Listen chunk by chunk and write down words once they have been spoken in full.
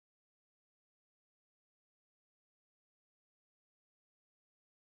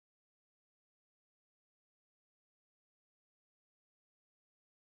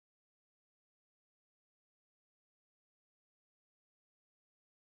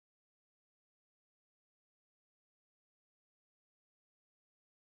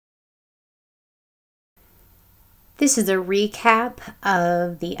This is a recap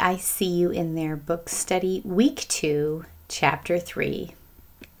of the I See You in There book study, week 2, chapter 3.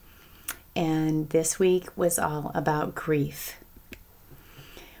 And this week was all about grief.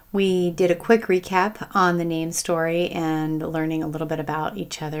 We did a quick recap on the name story and learning a little bit about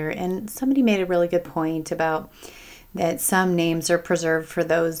each other. And somebody made a really good point about that some names are preserved for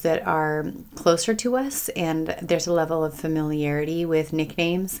those that are closer to us, and there's a level of familiarity with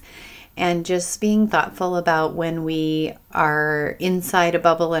nicknames. And just being thoughtful about when we are inside a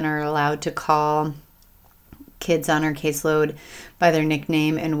bubble and are allowed to call kids on our caseload by their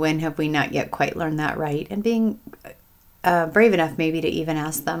nickname, and when have we not yet quite learned that right, and being brave enough maybe to even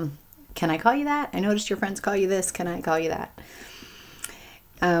ask them, can I call you that? I noticed your friends call you this. Can I call you that?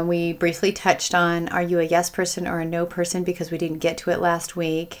 We briefly touched on, are you a yes person or a no person, because we didn't get to it last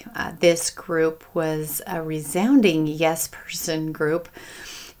week. This group was a resounding yes person group.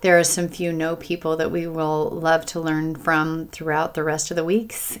 There are some few no people that we will love to learn from throughout the rest of the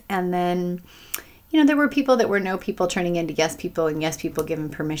weeks. And then, there were people that were no people turning into yes people, and yes people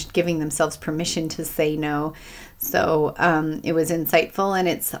giving themselves permission to say no. So it was insightful, and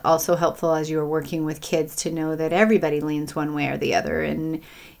it's also helpful as you are working with kids to know that everybody leans one way or the other. And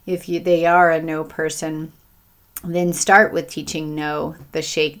if they are a no person, then start with teaching no, the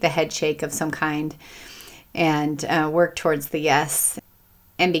head shake of some kind, and work towards the yes.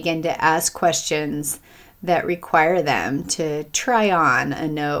 And begin to ask questions that require them to try on a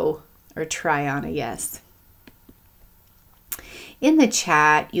no or try on a yes. In the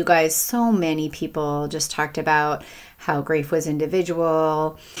chat, you guys, so many people just talked about how grief was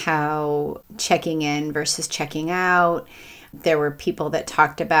individual, how checking in versus checking out. There were people that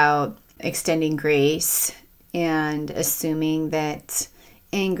talked about extending grace and assuming that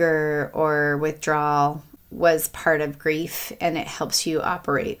anger or withdrawal was part of grief, and it helps you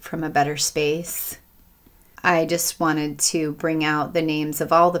operate from a better space. I just wanted to bring out the names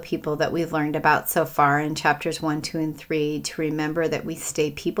of all the people that we've learned about so far in chapters 1, 2, and 3 to remember that we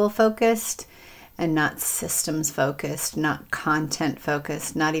stay people-focused and not systems-focused, not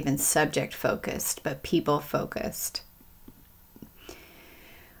content-focused, not even subject-focused, but people-focused.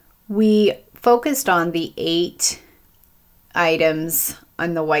 We focused on the 8 items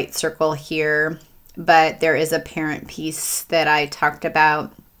on the white circle here, but there is a parent piece that I talked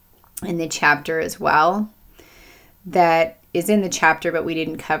about in the chapter as well that is in the chapter, but we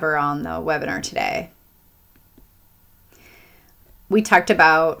didn't cover on the webinar today. We talked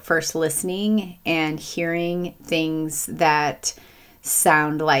about first listening and hearing things that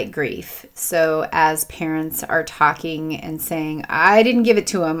sound like grief. So as parents are talking and saying, I didn't give it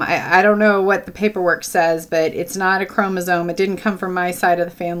to him. I don't know what the paperwork says, but it's not a chromosome. It didn't come from my side of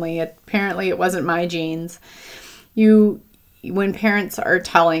the family. Apparently it wasn't my genes. When parents are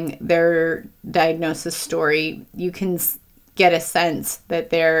telling their diagnosis story, you can get a sense that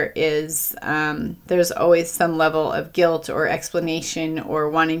there's always some level of guilt or explanation or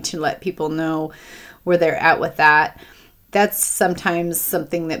wanting to let people know where they're at with that. That's sometimes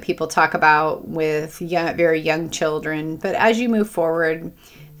something that people talk about with very young children. But as you move forward,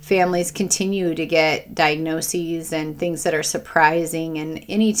 families continue to get diagnoses and things that are surprising. And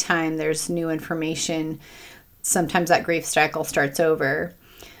anytime there's new information, sometimes that grief cycle starts over.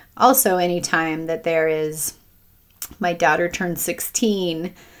 Also, anytime that there is, my daughter turned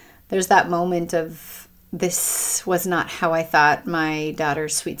 16, there's that moment of, this was not how I thought my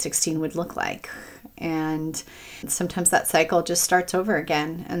daughter's sweet 16 would look like. And sometimes that cycle just starts over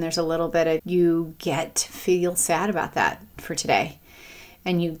again. And there's a little bit of, you get to feel sad about that for today.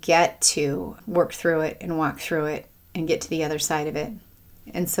 And you get to work through it and walk through it and get to the other side of it.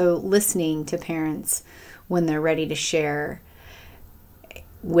 And so listening to parents when they're ready to share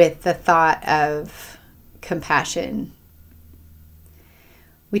with the thought of compassion.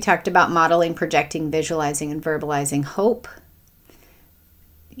 We talked about modeling, projecting, visualizing, and verbalizing hope.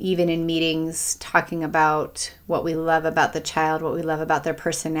 Even in meetings, talking about what we love about the child, what we love about their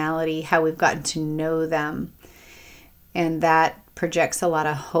personality, how we've gotten to know them. And that projects a lot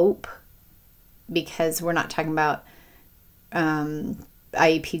of hope, because we're not talking about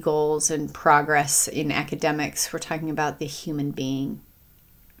IEP goals and progress in academics. We're talking about the human being.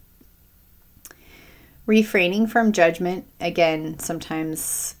 Refraining from judgment. Again,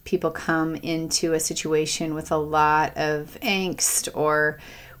 sometimes people come into a situation with a lot of angst or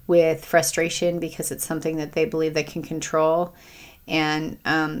with frustration because it's something that they believe they can control. And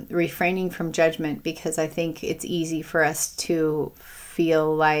refraining from judgment, because I think it's easy for us to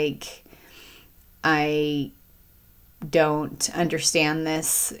feel like I don't understand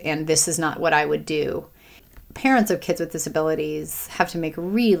this and this is not what I would do. parents of kids with disabilities have to make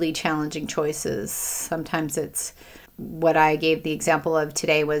really challenging choices. Sometimes it's what I gave the example of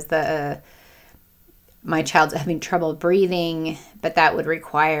today was my child's having trouble breathing, but that would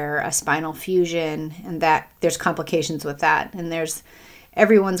require a spinal fusion, and that there's complications with that. And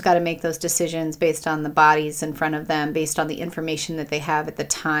everyone's got to make those decisions based on the bodies in front of them, based on the information that they have at the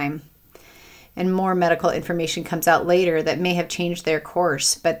time. And more medical information comes out later that may have changed their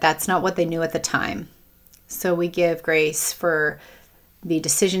course, but that's not what they knew at the time. So we give grace for the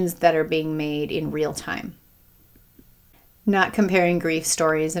decisions that are being made in real time. Not comparing grief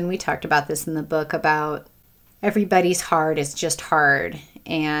stories, and we talked about this in the book about everybody's hard is just hard.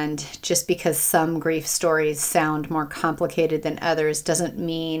 And just because some grief stories sound more complicated than others doesn't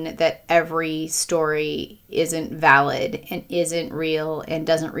mean that every story isn't valid and isn't real and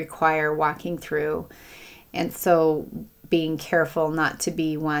doesn't require walking through. And so being careful not to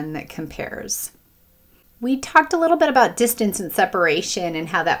be one that compares. We talked a little bit about distance and separation and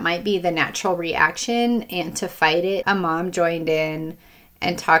how that might be the natural reaction, and to fight it, a mom joined in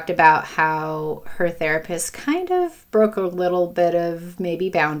and talked about how her therapist kind of broke a little bit of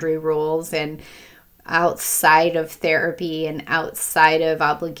maybe boundary rules, and outside of therapy and outside of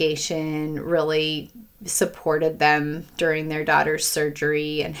obligation really supported them during their daughter's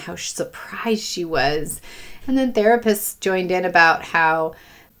surgery, and how surprised she was. And then therapists joined in about how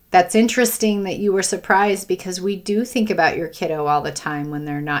that's interesting that you were surprised, because we do think about your kiddo all the time when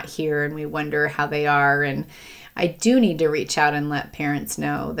they're not here, and we wonder how they are. And I do need to reach out and let parents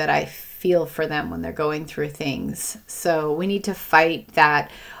know that I feel for them when they're going through things. So we need to fight that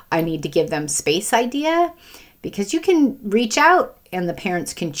I need to give them space idea, because you can reach out and the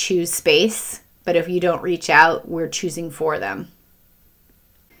parents can choose space, but if you don't reach out, we're choosing for them.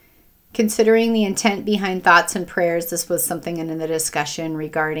 Considering the intent behind thoughts and prayers, this was something in the discussion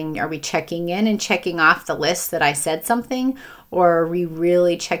regarding, are we checking in and checking off the list that I said something, or are we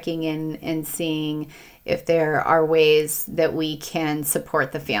really checking in and seeing if there are ways that we can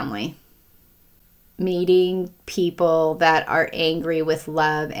support the family? Meeting people that are angry with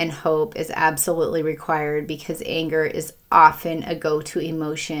love and hope is absolutely required, because anger is often a go-to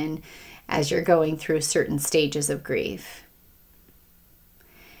emotion as you're going through certain stages of grief.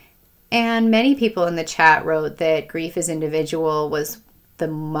 And many people in the chat wrote that grief as individual was the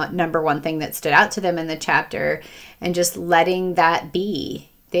number one thing that stood out to them in the chapter, and just letting that be.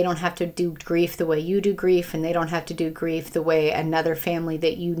 They don't have to do grief the way you do grief, and they don't have to do grief the way another family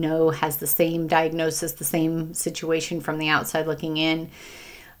that you know has the same diagnosis, the same situation from the outside looking in,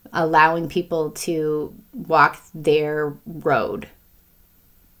 allowing people to walk their road.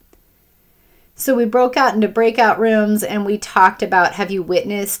 So we broke out into breakout rooms, and we talked about, have you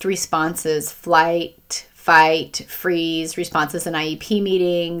witnessed responses, flight, fight, freeze, responses in IEP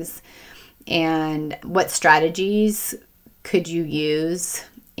meetings, and what strategies could you use?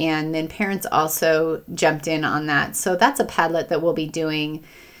 And then parents also jumped in on that. So that's a Padlet that we'll be doing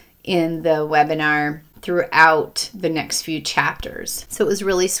in the webinar throughout the next few chapters. So it was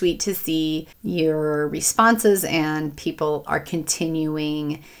really sweet to see your responses, and people are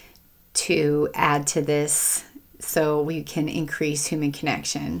continuing to add to this so we can increase human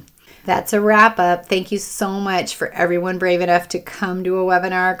connection. That's a wrap up. Thank you so much for everyone brave enough to come to a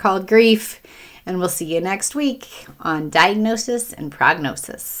webinar called Grief, and we'll see you next week on Diagnosis and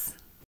Prognosis.